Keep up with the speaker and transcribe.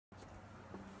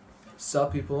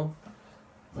Sup people?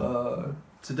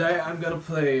 Today I'm gonna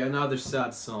play another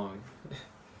sad song,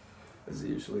 as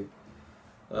usually.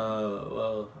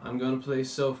 Well, I'm gonna play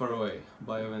So Far Away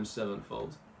by Avenged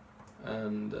Sevenfold.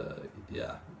 And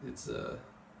yeah, it's a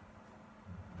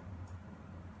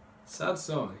sad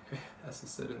song, as I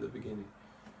said in the beginning.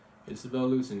 It's about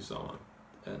losing someone,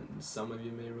 and some of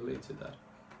you may relate to that.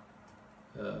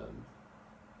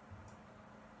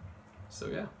 So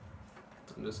yeah,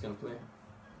 I'm just gonna play.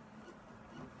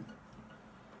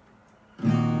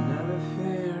 Never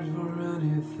feared for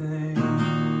anything,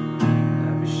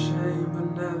 never shame but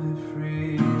never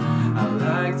free. I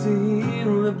like to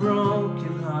heal a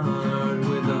broken heart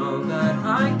with all that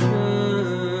I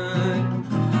could.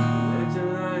 Lived a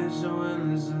life so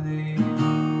endlessly,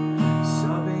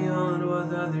 saw beyond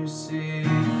what others see. I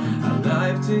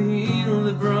like to heal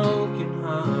a broken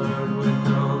heart with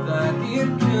all that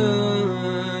it could.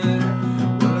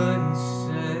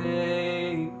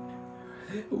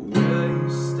 Will you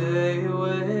stay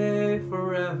away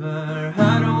forever?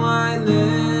 How do I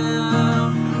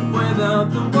live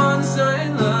without the ones I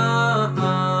love?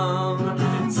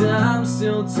 Time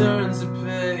still turns the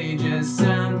pages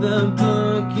and the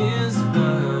book is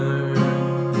burned.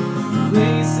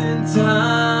 Place and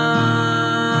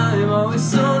time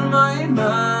always on my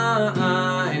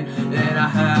mind, and I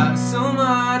have so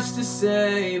much to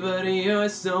say, but you're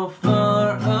so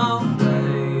far away.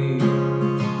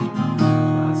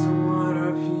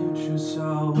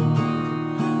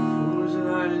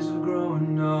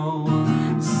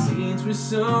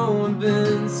 So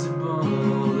invincible,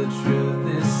 the truth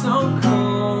is so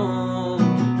cold.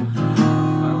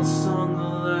 Final song, the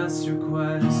last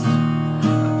request, a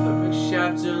perfect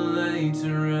chapter laid to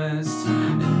rest.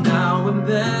 And now and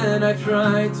then I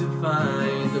try to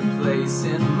find a place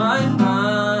in my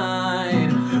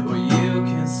mind where you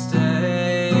can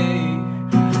stay.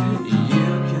 You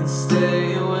can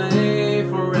stay away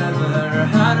forever.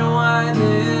 How do I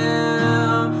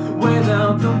live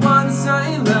without the ones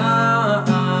I love?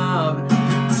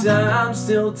 Time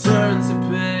still turns the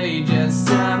pages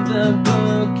and the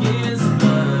book is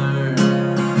burned.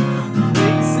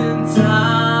 Place and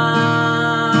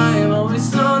time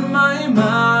always on my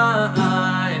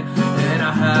mind, and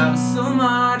I have so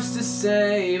much to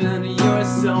say, but you're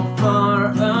so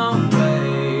far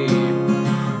away.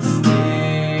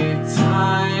 Stay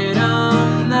tight,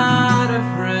 I'm not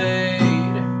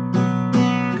afraid,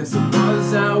 'cause the ones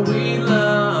that we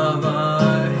love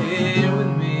are here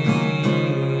with me.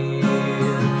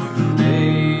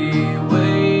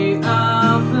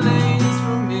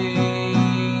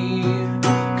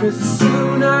 Cause as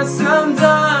soon as I'm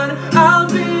done, I'll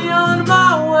be on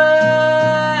my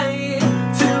way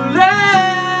to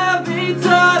live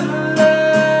eternally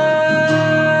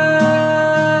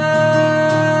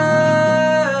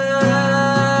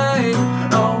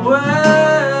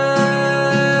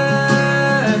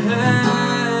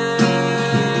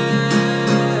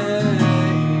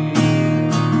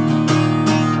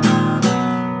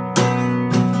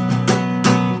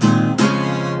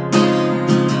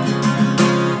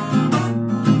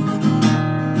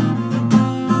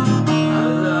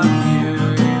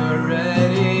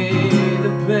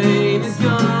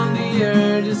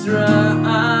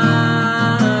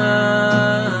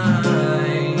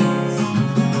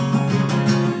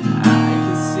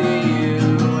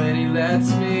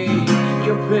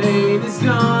pain is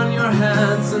gone, your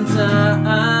hands untied.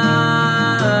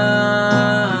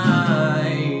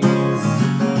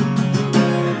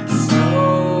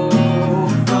 So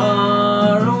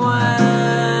far away,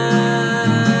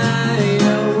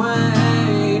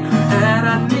 away, and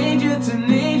I need you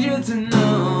to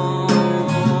know.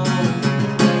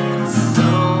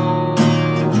 So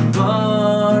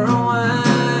far away,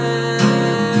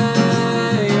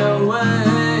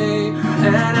 away,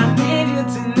 and I need you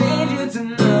to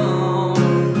know.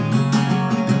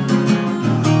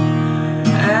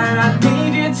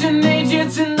 Need you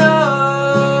to know.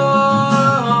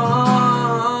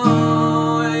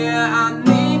 Yeah, I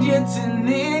need you to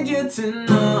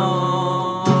know.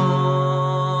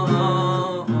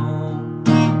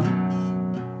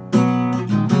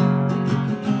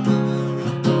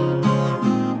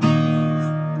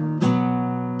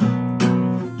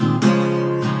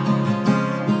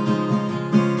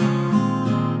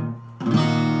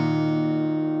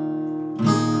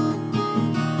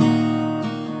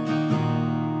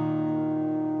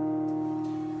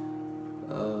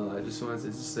 I just wanted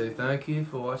to say thank you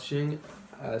for watching,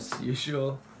 as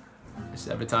usual, as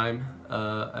every time,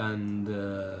 and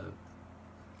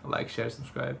like, share,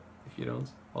 subscribe if you don't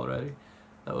already.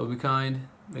 That would be kind,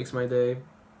 makes my day,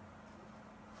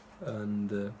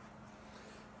 and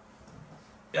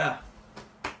yeah,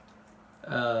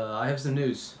 I have some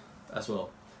news as well.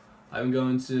 I'm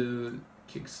going to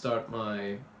kickstart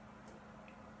my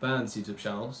band's YouTube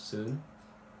channel soon,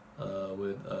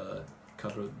 with a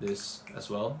cover of this as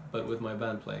well, but with my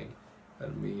band playing.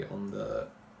 That'll be on the...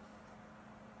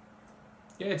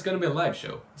 Yeah, it's gonna be a live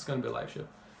show. It's gonna be a live show.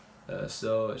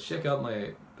 So check out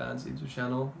my band's YouTube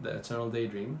channel, The Eternal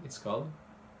Daydream, it's called.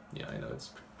 Yeah, I know, it's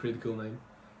a pretty cool name.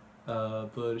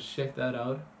 But check that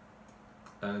out,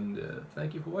 and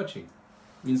thank you for watching.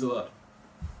 Means a lot.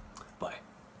 Bye.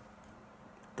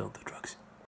 Don't